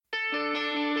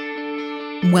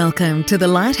Welcome to the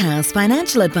Lighthouse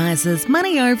Financial Advisors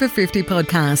Money Over 50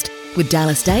 podcast with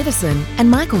Dallas Davison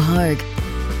and Michael Hogue.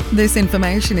 This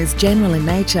information is general in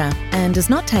nature and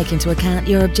does not take into account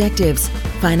your objectives,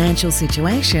 financial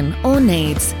situation, or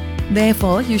needs.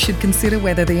 Therefore, you should consider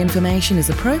whether the information is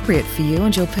appropriate for you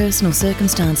and your personal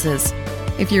circumstances.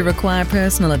 If you require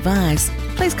personal advice,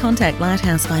 please contact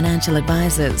Lighthouse Financial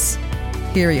Advisors.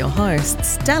 Here are your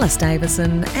hosts, Dallas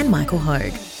Davison and Michael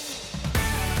Hogue.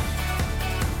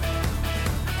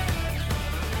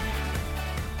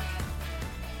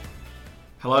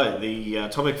 Hello, the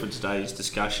topic for today's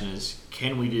discussion is,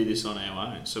 can we do this on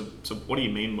our own? So what do you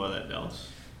mean by that, Dallas?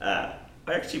 I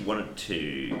actually wanted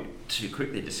to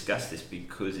quickly discuss this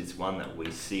because it's one that we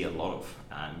see a lot of,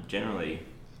 generally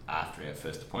after our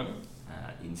first appointment.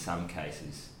 In some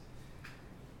cases,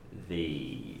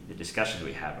 the discussions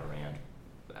we have around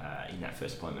in that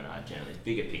first appointment are generally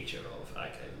bigger picture of,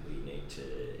 okay, we need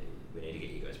to get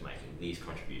you guys making these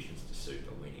contributions to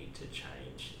super, we need to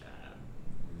change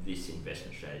this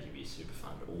investment strategy of your super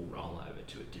fund or roll over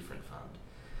to a different fund.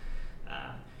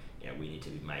 We need to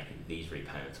be making these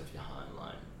repayments of your home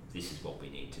loan. This is what we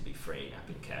need to be freeing up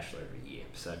in cash flow every year.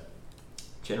 So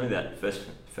generally that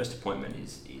first appointment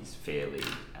is fairly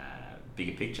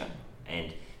bigger picture,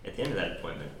 and at the end of that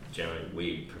appointment, generally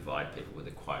we provide people with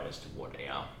a quote as to what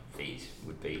our fees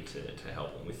would be to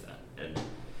help them with that. And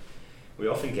we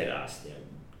often get asked,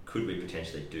 could we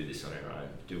potentially do this on our own?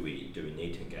 Do we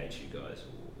need to engage you guys,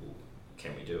 or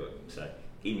can we do it? So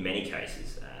in many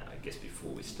cases, I guess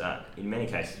before we start, in many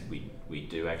cases we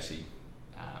do actually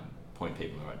point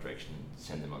people in the right direction and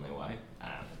send them on their way.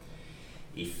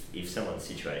 If someone's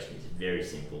situation is very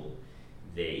simple,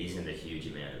 there isn't a huge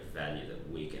amount of value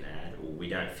that we can add, or we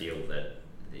don't feel that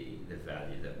the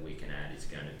value that we can add is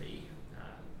going to be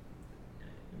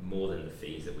more than the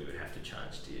fees that we would have to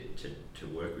charge to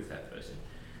work with that person,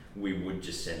 we would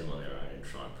just send them on their own and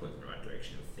try and point in the right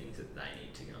direction of things that they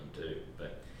need to go and do.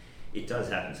 But it does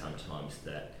happen sometimes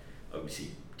that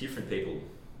obviously different people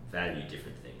value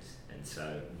different things, and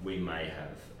so we may have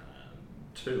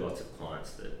two lots of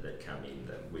clients that come in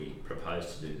that we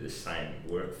propose to do the same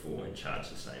work for and charge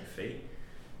the same fee.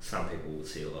 Some people will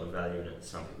see a lot of value in it,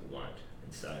 some people won't.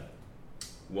 And so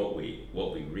what we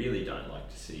really don't like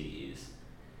to see is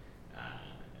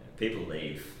people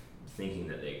leave thinking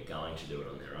that they're going to do it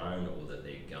on their own, or that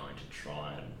they're going to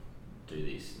try and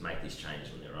make these changes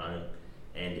on their own,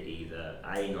 and either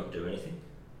A, not do anything,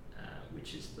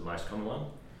 which is the most common one,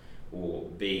 or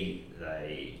B,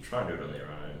 they try and do it on their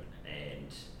own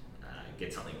and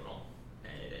get something wrong,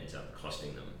 and it ends up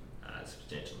costing them a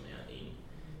substantial amount in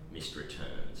missed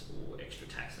returns or extra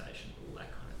taxation, all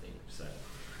that kind of thing. So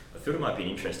I thought it might be an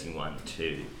interesting one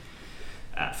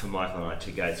for Michael and I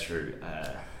to go through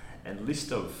a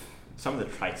list of some of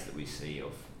the traits that we see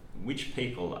of which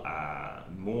people are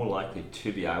more likely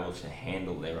to be able to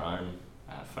handle their own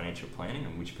financial planning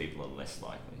and which people are less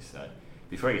likely. So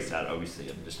before I get started, obviously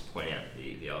I'll just point out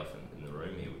the elephant in the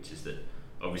room here, which is that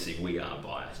obviously we are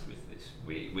biased with this.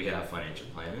 We are financial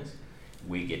planners.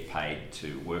 We get paid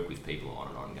to work with people on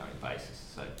an ongoing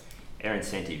basis. So our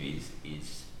incentive is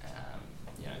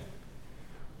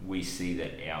we see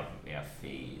that our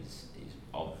fee is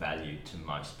of value to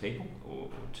most people, or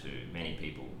to many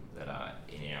people that are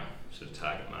in our sort of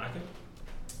target market.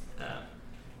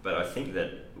 But I think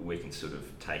that we can sort of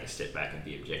take a step back and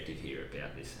be objective here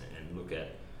about this and look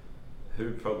at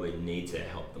who probably needs our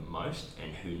help the most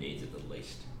and who needs it the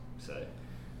least. So,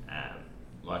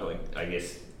 Michael, I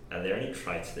guess, are there any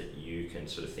traits that you can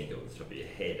sort of think of off the top of your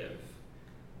head of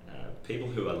people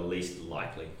who are least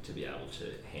likely to be able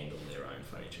to handle their own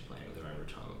financial plan or their own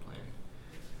retirement plan?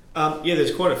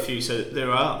 There's quite a few. So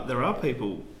there are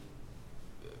people.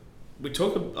 We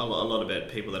talk a lot about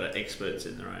people that are experts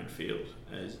in their own field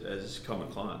as common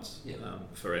clients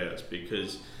for ours,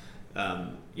 because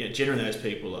generally those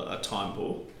people are time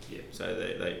poor. Yeah. So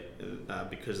they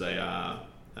because they are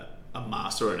a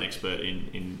master or an expert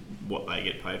in what they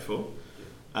get paid for.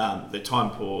 They're time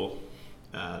poor.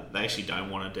 They actually don't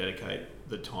want to dedicate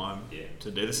the time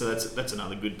to do this. So that's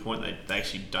another good point. They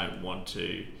actually don't want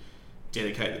to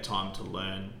dedicate the time to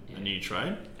learn a new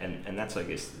trade. And that's, I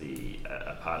guess,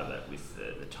 a part of that with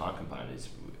the time component is,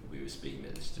 we were speaking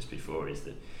about this just before, is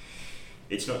that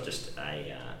it's not just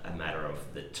a matter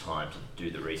of the time to do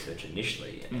the research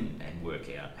initially and work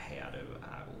out how to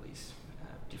all these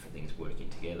different things working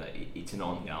together. It's an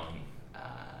ongoing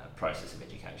process of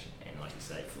education. And like you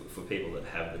say, for people that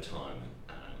have the time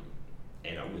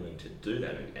and are willing to do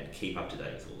that and keep up to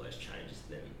date with all those changes,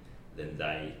 then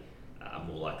they are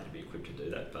more likely to be equipped to do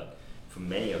that. But for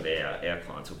many of our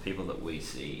clients or people that we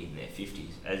see in their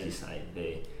 50s, as you say,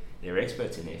 they're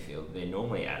experts in their field. They're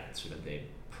normally at sort of their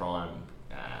prime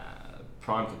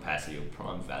capacity or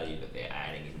prime value that they're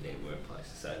adding in their workplace.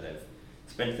 So they've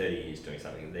spent 30 years doing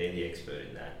something, they're the expert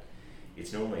in that.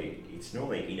 It's normally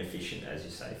inefficient, as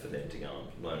you say, for them to go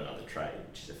and learn another trade,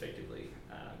 which is effectively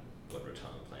what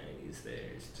retirement planning is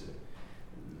there, is to,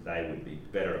 they would be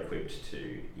better equipped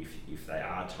to, if they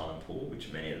are time poor,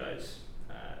 which many of those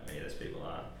people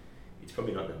are, it's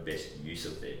probably not the best use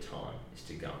of their time is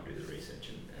to go and do the research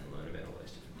and learn about all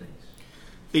those different things.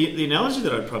 The analogy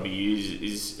that I'd probably use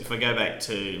is if I go back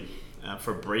to,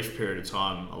 for a brief period of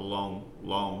time, a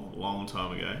long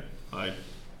time ago, I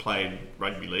played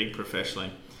rugby league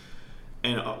professionally,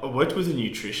 and I worked with a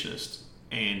nutritionist,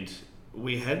 and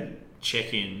we had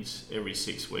check-ins every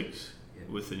 6 weeks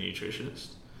with the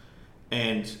nutritionist,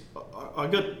 and I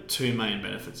got two main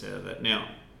benefits out of that. Now,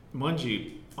 mind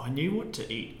you, I knew what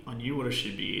to eat. I knew what I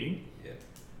should be eating,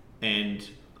 and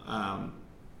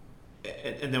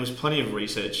there was plenty of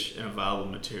research and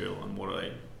available material on what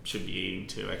I should be eating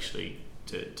to actually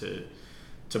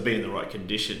to be in the right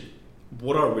condition.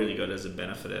 What I really got as a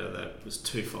benefit out of that was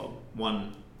twofold.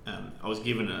 One, I was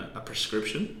given a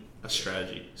prescription, a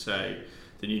strategy. So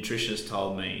the nutritionist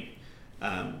told me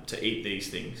to eat these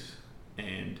things,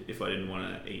 and if I didn't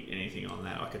want to eat anything on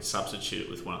that, I could substitute it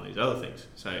with one of these other things.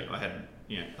 So I had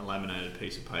a laminated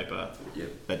piece of paper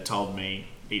that told me,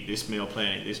 eat this meal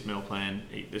plan, eat this meal plan,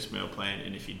 eat this meal plan,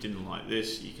 and if you didn't like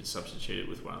this, you could substitute it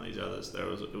with one of these others.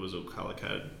 It was all colour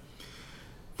coded.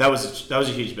 That was a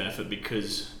huge benefit,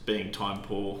 because being time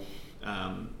poor,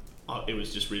 it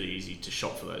was just really easy to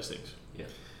shop for those things. Yeah.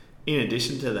 In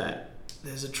addition to that,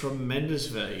 there's a tremendous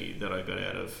value that I got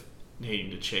out of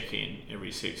needing to check in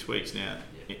every 6 weeks. Now,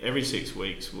 every 6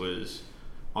 weeks was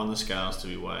on the scales to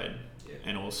be weighed,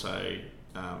 and also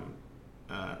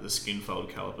the skin fold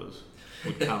calipers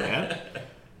would come out,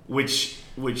 which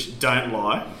don't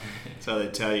lie. So they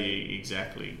tell you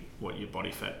exactly what your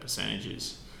body fat percentage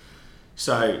is.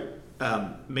 So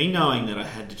me knowing that I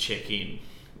had to check in,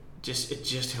 it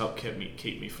just helped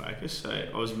keep me focused. So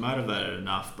I was motivated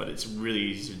enough, but it's really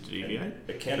easy to deviate. And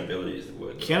accountability is the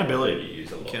word. Accountability. You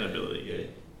use a lot. Accountability.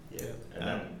 Yeah.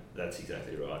 And that's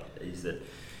exactly right. Is that,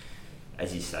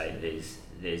 as you say,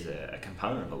 there's a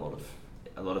component of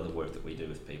a lot of the work that we do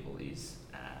with people is,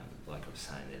 like I was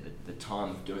saying there, the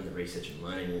time of doing the research and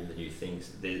learning all the new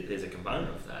things. There's a component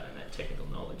of that and that technical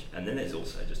knowledge, and then there's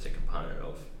also just a component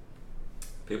of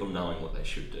people knowing what they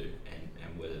should do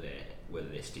and whether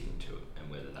they're sticking to it, and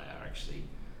whether they are actually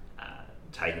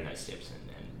taking those steps and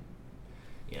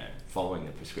following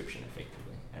the prescription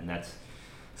effectively. And that's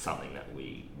something that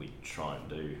we try and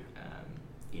do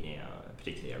in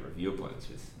particularly our review appointments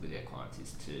with our clients,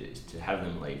 is to have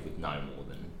them leave with no more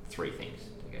than 3 things.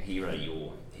 To go, here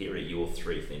are your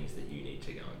 3 things that you need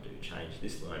to go and do. Change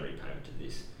this loan repayment to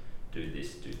this. Do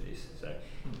this. So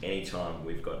anytime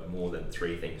we've got more than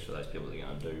 3 things for those people to go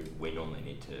and do, we normally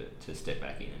need to step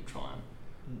back in and try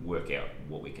and work out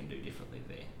what we can do differently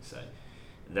there. So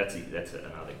that's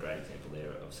another great example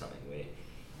there of something where,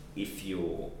 if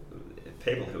you're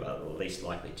people who are least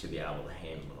likely to be able to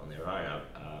handle it on their own,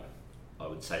 I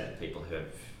would say that people who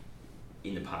have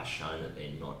in the past shown that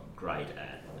they're not great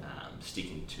at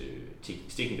sticking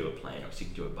to a plan or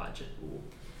sticking to a budget or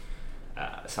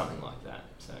something like that.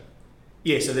 So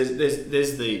so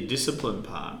there's the discipline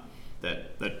part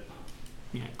that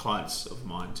clients of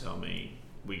mine tell me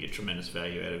we get tremendous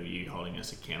value out of you holding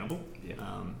us accountable.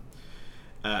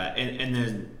 And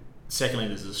then secondly,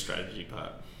 there's the strategy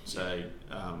part. So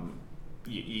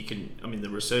you can, the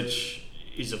research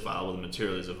is available, the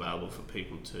material is available for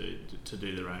people to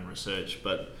do their own research,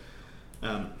 but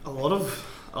a lot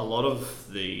of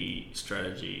the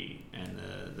strategy and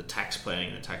the tax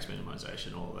planning, the tax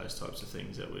minimisation, all of those types of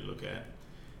things that we look at,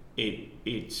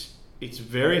 it's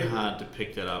very hard to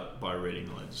pick that up by reading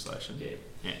the legislation,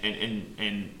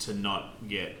 and to not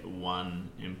get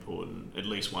at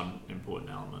least one important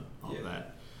element of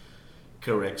that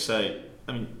correct. So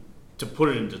to put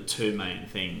it into 2 main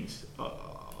things,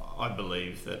 I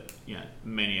believe that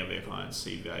many of our clients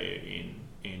see value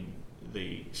in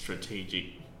the strategic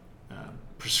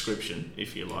prescription,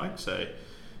 if you like. So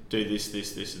do this,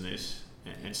 and this,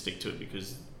 and stick to it,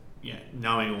 because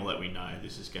knowing all that we know,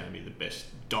 this is going to be the best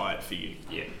diet for you.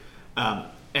 And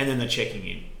then the checking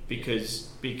in, because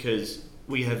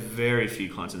we have very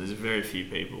few clients, and there's very few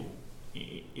people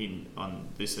on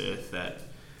this earth that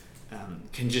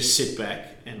can just sit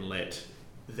back and let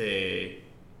their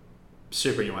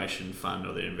superannuation fund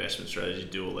or their investment strategy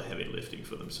do all the heavy lifting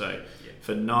for them. So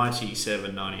for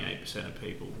 97-98% of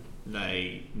people,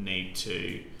 they need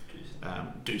to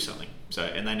do something. So,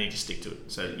 and they need to stick to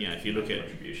it. So, if you look at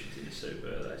contributions into super,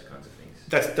 those kinds of things.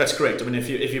 That's correct. I mean,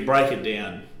 if you break it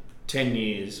down, 10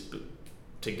 years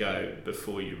to go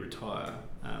before you retire,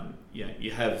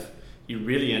 you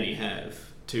really only have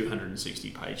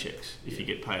 260 paychecks if you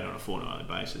get paid on a fortnightly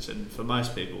basis. And for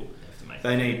most people,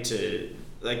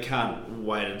 they can't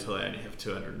wait until they only have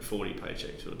 240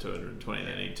 paychecks or 220.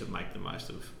 They need to make the most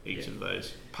of each of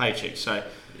those paychecks. So,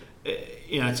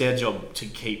 it's our job to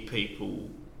keep people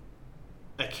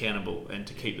accountable and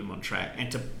to keep them on track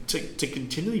and to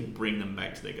continually bring them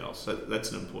back to their goals. So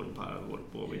that's an important part of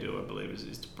what we do, I believe,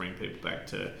 is to bring people back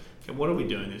to, okay, what are we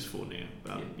doing this for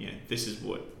now? This is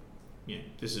what,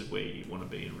 this is where you want to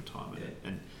be in retirement.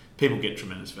 And people get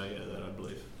tremendous value out of that, I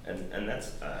believe. And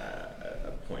that's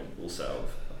a point also of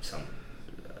some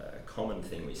common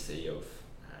thing we see of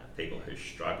people who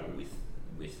struggle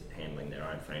with handling their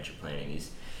own financial planning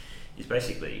is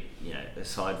basically,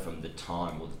 aside from the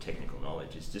time or the technical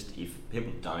knowledge, is just if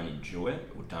people don't enjoy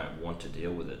it or don't want to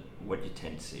deal with it, what you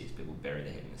tend to see is people bury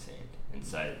their head in the sand. And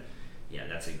so,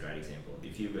 that's a great example.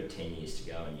 If you've got 10 years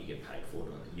to go and you get paid $4,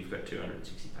 you've got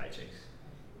 260 paychecks.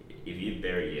 If you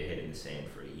bury your head in the sand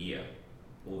for a year,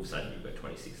 all of a sudden you've got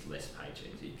 26 less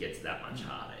paychecks. It gets that much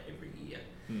harder every year.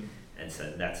 And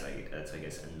so that's I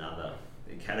guess another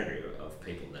category of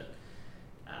people that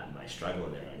may struggle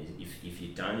on their own. If you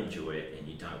don't enjoy it and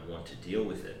you don't want to deal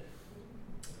with it,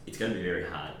 it's going to be very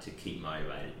hard to keep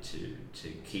motivated, to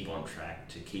keep on track,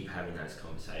 to keep having those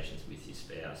conversations with your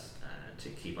spouse, to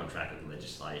keep on track with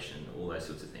legislation, all those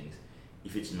sorts of things.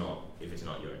 If it's not your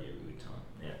idea of a good time.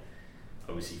 Now,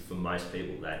 obviously, for most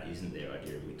people, that isn't their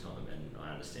idea of a good time, and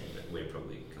I understand that we're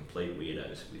probably complete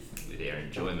weirdos with our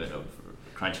enjoyment of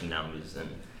crunching numbers and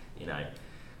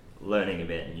learning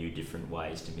about new different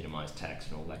ways to minimise tax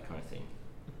and all that kind of thing.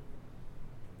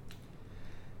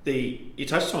 You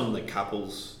touched on the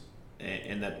couples,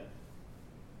 and that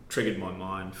triggered my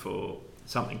mind for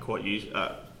something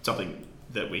something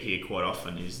that we hear quite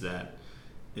often is that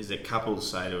couples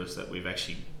say to us that we've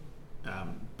actually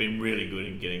been really good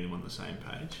in getting them on the same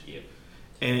page. Yep.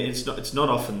 And it's not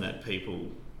often that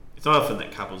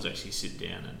couples actually sit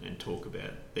down and talk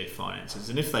about their finances.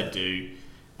 And if they do,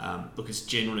 it's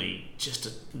generally just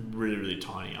a really, really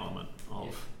tiny element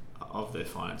of their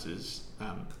finances,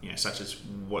 such as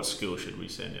what school should we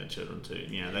send our children to.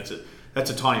 That's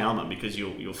a tiny element because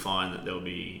you'll find that there'll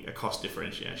be a cost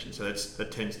differentiation. So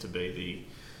that tends to be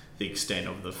the extent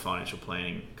of the financial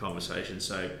planning conversation.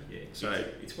 So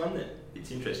it's one that it's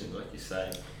interesting, like you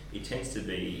say. It tends to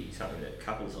be something that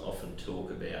couples often talk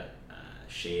about,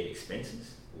 shared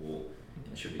expenses, or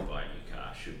should we buy a new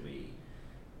car? Should we,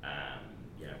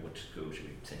 what school should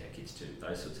we send our kids to?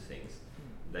 Those sorts of things.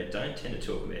 They don't tend to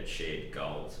talk about shared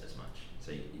goals as much.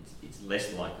 So it's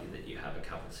less likely that you have a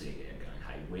couple sitting there and going,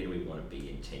 hey, where do we want to be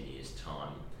in 10 years'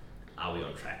 time? Are we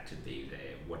on track to be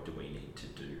there? What do we need to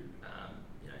do?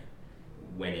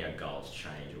 When our goals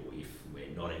change, or if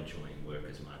we're not enjoying work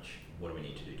as much, what do we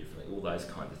need to do differently? All those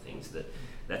kinds of things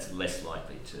that's less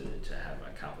likely to have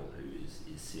a couple who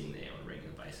is sitting there on a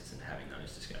regular basis and having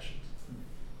those discussions.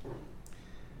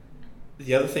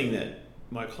 The other thing that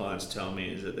my clients tell me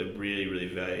is that they really, really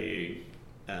value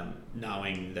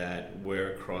knowing that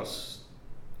we're across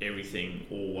everything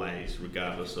always,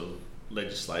 regardless of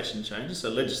legislation changes. So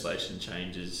legislation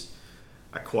changes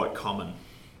are quite common,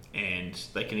 and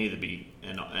they can either be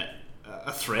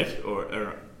a threat or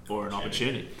an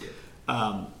opportunity.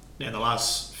 Yeah. Now, the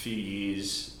last few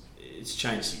years, it's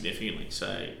changed significantly.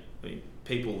 So,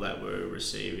 people that were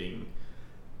receiving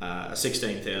a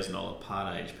 $16,000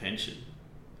 part age pension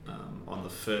on the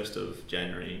 1st of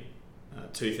January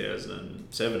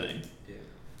 2017,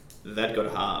 that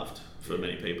got halved for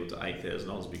many people to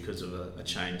 $8,000 because of a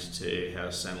change to how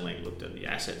Centrelink looked at the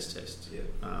assets test.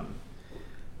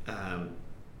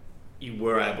 You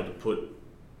were able to put,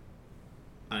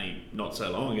 only not so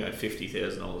long ago,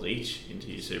 $50,000 each into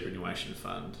your superannuation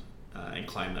fund and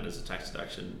claim that as a tax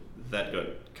deduction. That got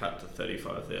cut to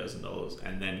 $35,000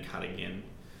 and then cut again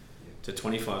to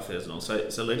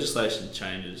 $25,000. So legislation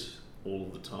changes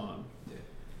all the time,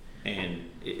 and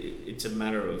it's a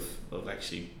matter of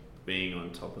actually being on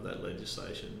top of that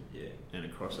legislation and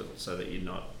across it, so that you're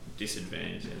not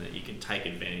disadvantaged and that you can take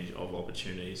advantage of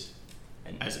opportunities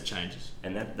as it changes.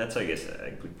 And that's I guess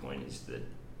a good point, is that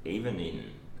even in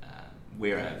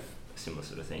where I have a similar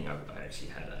sort of thing, I actually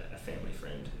had a family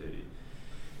friend who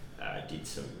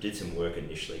did some work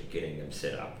initially getting them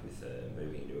set up with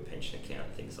moving into a pension account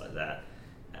and things like that,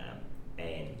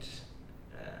 and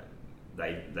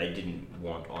they didn't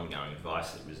want ongoing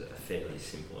advice. It was a fairly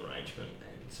simple arrangement,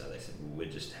 and so they said, well,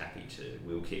 we're just happy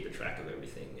we'll keep a track of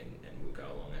everything and we'll go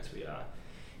along as we are.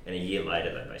 And a year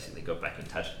later, they basically got back in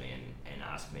touch with me and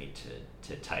asked me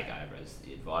to take over as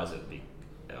the advisor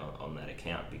on that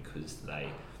account, because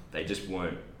they just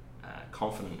weren't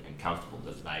confident and comfortable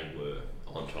that they were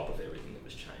on top of everything that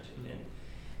was changing.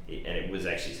 And it was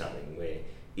actually something where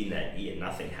in that year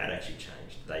nothing had actually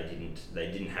changed. They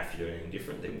didn't have to do anything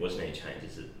different. There wasn't any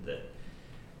changes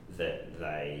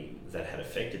that had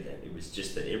affected them. It was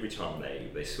just that every time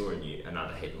they saw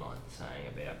another headline saying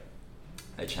about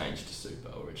a change to super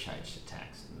or a change to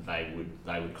tax, they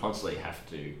would constantly have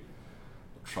to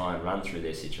try and run through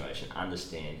their situation,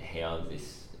 understand how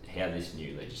this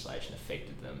new legislation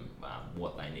affected them,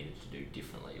 what they needed to do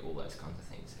differently, all those kinds of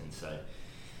things. And so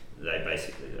they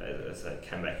basically they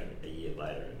came back a year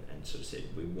later and sort of said,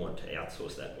 we want to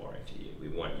outsource that worrying to you. We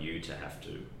want you to have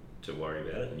to worry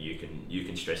about it, and you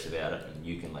can stress about it, and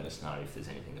you can let us know if there's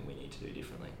anything that we need to do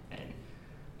differently. And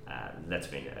that's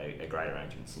been a great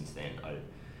arrangement since then.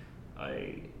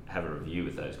 I have a review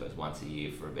with those guys once a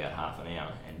year for about half an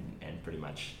hour, and pretty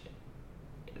much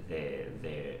they're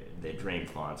dream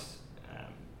clients,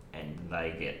 and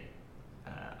they get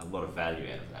a lot of value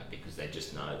out of that, because they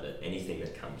just know that anything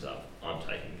that comes up, I'm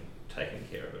taking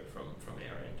care of it from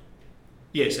our end.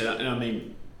 Yes, and I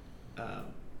mean,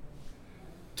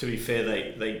 to be fair,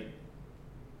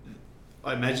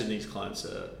 I imagine these clients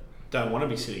don't want to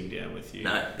be sitting down with you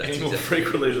any more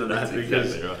frequently than that,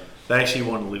 because exactly right. They actually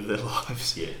want to live their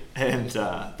lives, and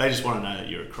they just want to know that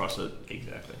you're across it.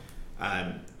 Exactly.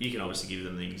 You can obviously give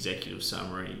them the executive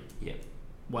summary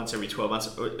once every 12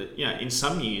 months. In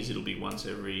some years it'll be once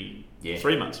every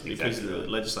 3 months, because the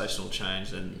legislation will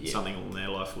change and something in their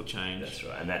life will change. That's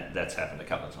right, and that's happened a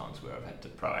couple of times where I've had to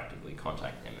proactively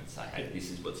contact them and say, hey,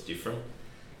 this is what's different.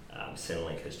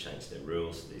 Centrelink has changed their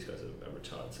rules. These guys are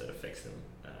retired, so it affects them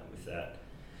with that.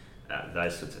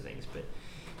 Those sorts of things. But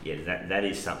that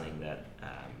is something that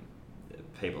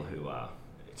people who are,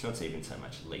 it's not even so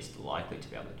much least likely to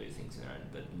be able to do things on their own,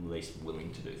 but least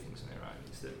willing to do things on their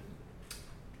own, is that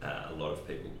a lot of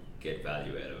people get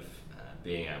value out of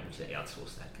being able to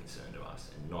outsource that concern to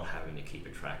us and not having to keep a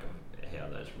track of how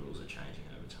those rules are changing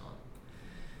over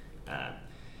time.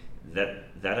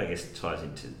 That I guess ties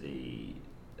into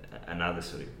another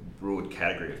sort of broad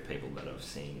category of people that I've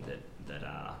seen that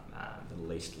are the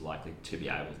least likely to be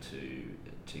able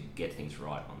to get things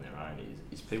right on their own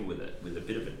is people with a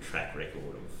bit of a track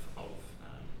record of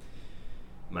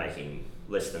making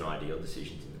less than ideal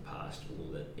decisions in the past,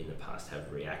 or that in the past have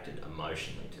reacted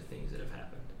emotionally to things that have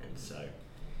happened. And so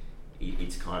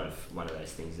it's kind of one of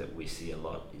those things that we see a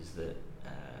lot, is that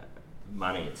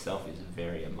money itself is a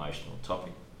very emotional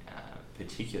topic,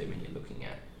 particularly when you're looking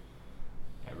at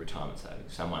retirement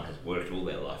savings. Someone has worked all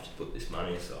their life to put this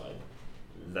money aside.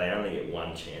 They only get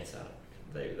one chance at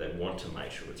it. They want to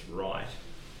make sure it's right.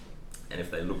 And if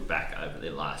they look back over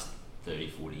their last 30,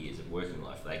 40 years of working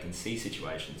life, they can see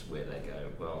situations where they go,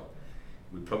 well,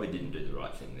 we probably didn't do the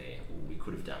right thing there, or we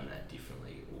could have done that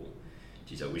differently, or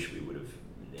geez, I wish we would have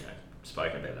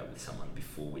spoken about that with someone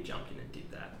before we jumped in and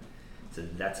did that. So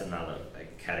that's another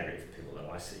category of people that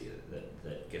I see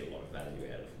that get a lot of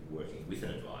value out of working with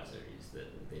an advisor, is that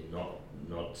they're not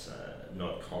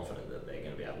confident that they're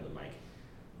going to be able to make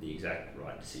the exact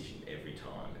right decision every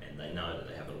time, and they know that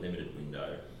they have a limited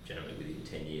window, generally within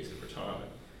 10 years of retirement.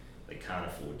 They can't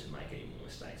afford to make any more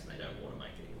mistakes, and they don't want to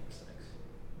make any more mistakes.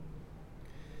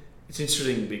 It's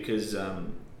interesting because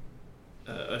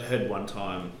I'd heard one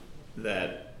time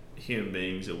that human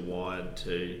beings are wired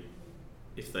to,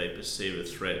 if they perceive a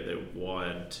threat, they're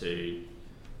wired to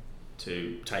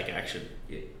take action.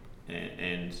 Yeah.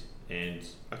 And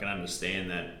I can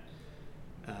understand that.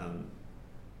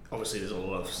 Obviously, there's a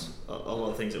lot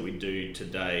of things that we do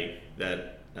today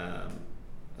that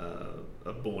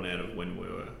are born out of when we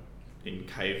were in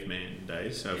caveman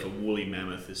days. So if a woolly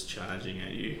mammoth is charging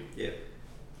at you,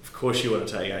 of course you want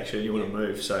to take action. You want to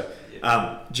move. So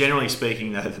generally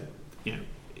speaking, though,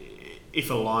 if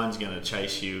a lion's going to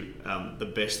chase you, the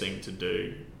best thing to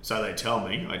do, so they tell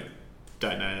me, I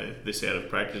don't know this out of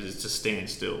practice, is to stand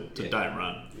still, don't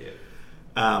run.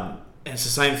 And it's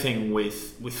the same thing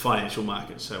with financial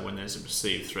markets. So when there's a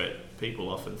perceived threat, people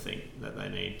often think that they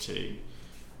need to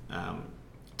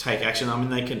take action. I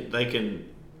mean, they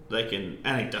can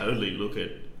anecdotally look at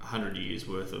 100 years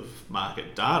worth of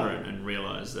market data and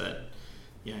realise that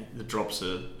the drops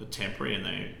are temporary and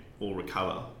they all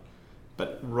recover.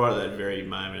 But right at that very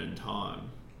moment in time,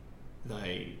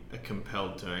 they are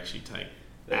compelled to actually take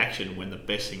action when the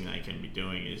best thing they can be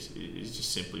doing is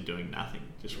just simply doing nothing,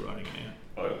 just writing it out.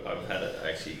 I've had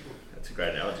that's a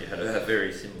great analogy. I had a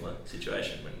very similar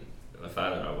situation when My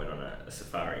father and I went on a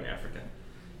safari in Africa,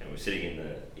 and we were sitting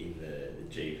in the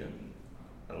Jeep, and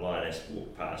a lioness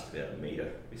walked past about a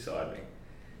metre beside me.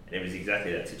 And it was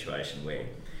exactly that situation where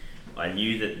I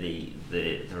knew that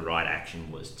the right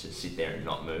action was to sit there and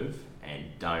not move, and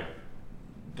don't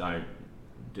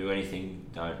do anything,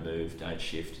 don't move, don't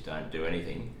shift, don't do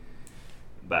anything.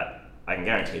 But I can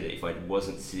guarantee that if I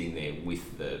wasn't sitting there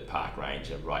with the park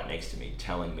ranger right next to me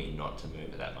telling me not to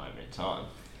move at that moment in time,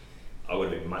 I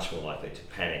would have been much more likely to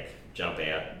panic, jump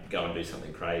out, go and do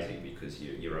something crazy, because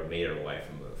you're a metre away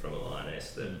from a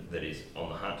lioness that is on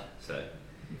the hunt. So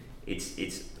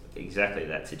it's exactly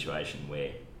that situation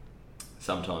where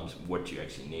sometimes what you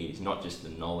actually need is not just the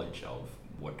knowledge of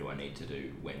what do I need to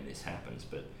do when this happens,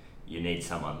 but you need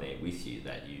someone there with you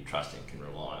that you trust and can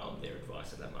rely on their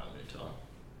advice at that moment in time.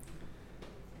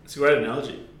 It's a great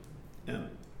analogy.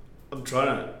 I'm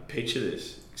trying to picture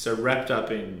this. So wrapped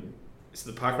up in, so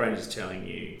the park ranger's telling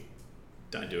you,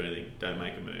 don't do anything, don't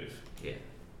make a move. Yeah.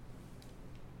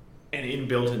 And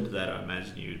inbuilt into that, I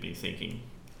imagine you would be thinking,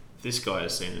 this guy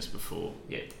has seen this before.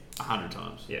 Yeah. 100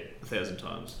 times. Yeah. 1,000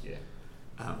 times. Yeah.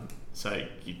 So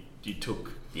you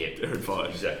took their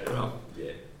advice. Exactly right.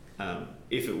 Yeah.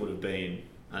 If it would have been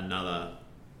another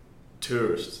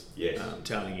tourist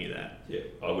telling you that. Yeah.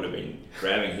 I would have been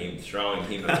grabbing him, throwing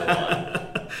him at the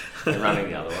line and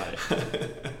running the other way.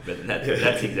 But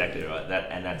that's exactly right.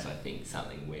 That's, I think,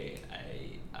 something where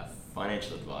a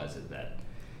financial advisor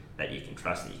that you can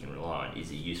trust, that you can rely on, is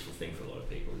a useful thing for a lot of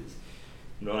people. Is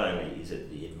not only is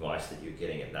it the advice that you're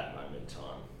getting at that moment in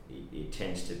time, it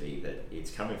tends to be that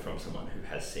it's coming from someone who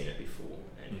has seen it before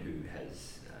and who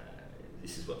has,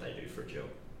 this is what they do for a job.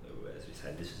 As we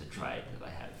say, this is a trade that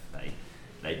they have.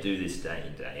 They do this day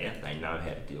in, day out. They know how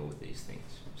to deal with these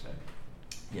things. So,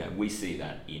 we see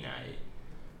that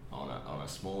on a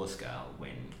smaller scale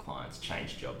when clients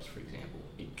change jobs, for example.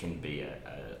 It can be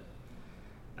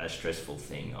a stressful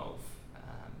thing of,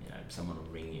 someone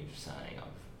will ring you saying,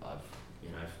 I've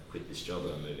quit this job,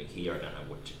 I'm moving here, I don't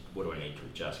know what do I need to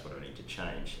adjust, what do I need to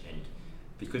change. And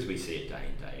because we see it day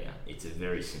in, day out, it's a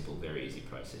very simple, very easy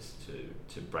process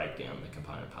to break down the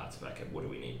component parts of, okay, what do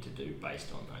we need to do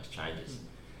based on those changes?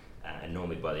 And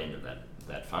normally by the end of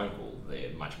that phone call,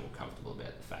 they're much more comfortable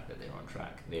about the fact that they're on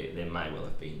track. There may well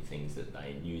have been things that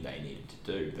they knew they needed to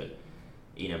do, but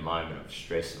in a moment of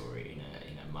stress or in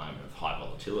a moment of high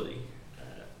volatility,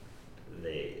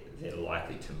 they're more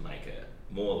likely to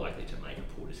make a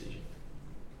poor decision.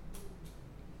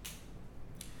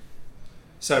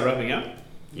 So wrapping up?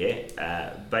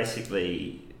 Yeah,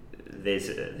 basically there's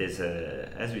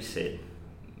as we said,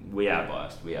 we are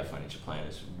biased, we are financial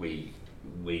planners, we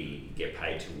get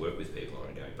paid to work with people on an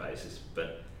ongoing basis,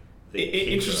 but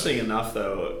interesting enough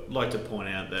though, I'd like to point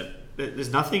out that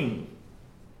there's nothing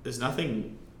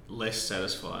less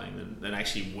satisfying than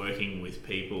actually working with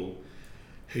people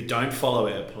who don't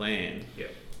follow our plan. Yeah.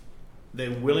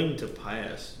 They're willing to pay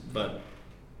us, but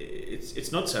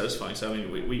it's not satisfying. So I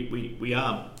mean, we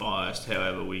are biased.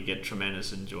 However, we get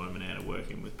tremendous enjoyment out of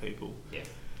working with people,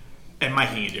 and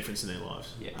making a difference in their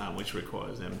lives, which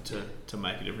requires them to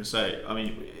make a difference. So I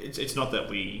mean, it's not that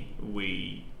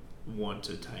we want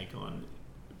to take on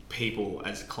people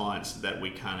as clients that we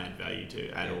can't add value to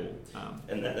at all.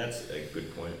 And that's a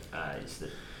good point. Is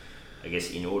that, I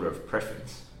guess, in order of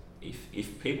preference,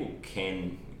 if people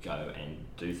can go and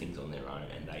do things on their own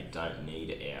and they don't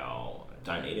need our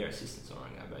assistance on an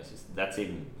ongoing basis, that's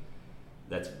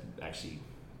actually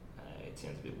it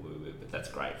sounds a bit woo-woo, but that's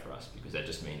great for us, because that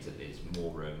just means that there's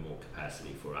more room, more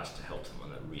capacity for us to help someone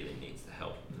that really needs the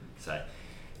help. So,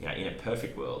 in a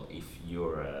perfect world, if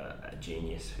you're a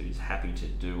genius who's happy to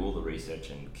do all the research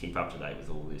and keep up to date with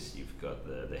all this, you've got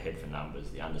the head for numbers,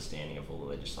 the understanding of all the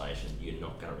legislation, you're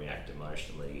not going to react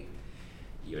emotionally,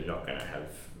 you're not going to have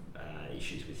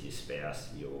issues with your spouse,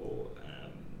 your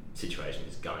situation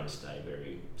is going to stay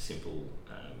very simple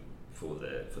for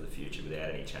the future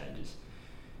without any changes.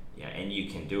 And you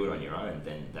can do it on your own,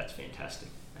 then that's fantastic.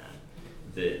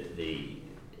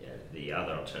 The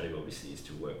other alternative obviously is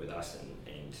to work with us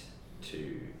and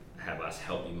to have us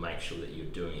help you make sure that you're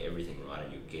doing everything right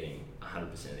and you're getting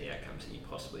 100% of the outcomes that you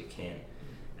possibly can.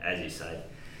 As you say,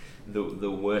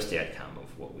 the worst outcome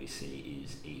of what we see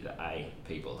is either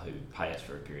people who pay us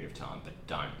for a period of time but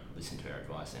don't listen to our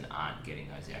advice and aren't getting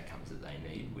those outcomes that they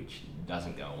need, which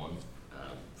doesn't go on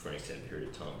for an extended period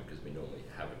of time, because we normally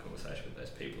have a conversation with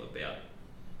those people about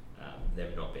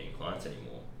them not being clients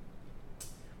anymore.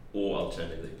 Or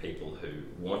alternatively, people who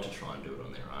want to try and do it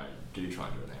on their own, do try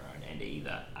and do it on their own, and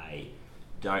either A,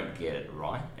 don't get it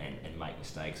right and make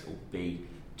mistakes, or B,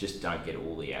 just don't get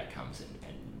all the outcomes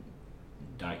and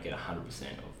don't get 100%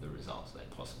 of the results they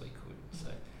possibly could.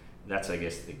 So that's, I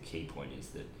guess, the key point is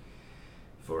that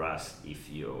for us, if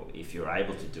you're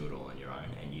able to do it all on your own,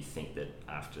 and you think that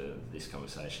after this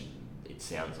conversation it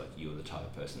sounds like you're the type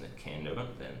of person that can do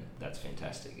it, then that's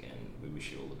fantastic, and we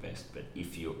wish you all the best. But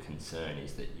if your concern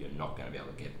is that you're not going to be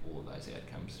able to get all of those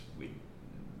outcomes,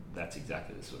 that's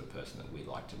exactly the sort of person that we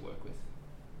like to work with.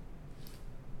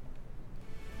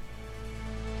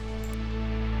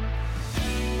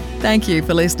 Thank you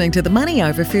for listening to the Money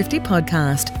Over 50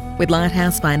 podcast with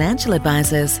Lighthouse Financial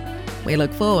Advisors. We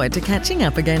look forward to catching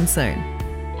up again soon.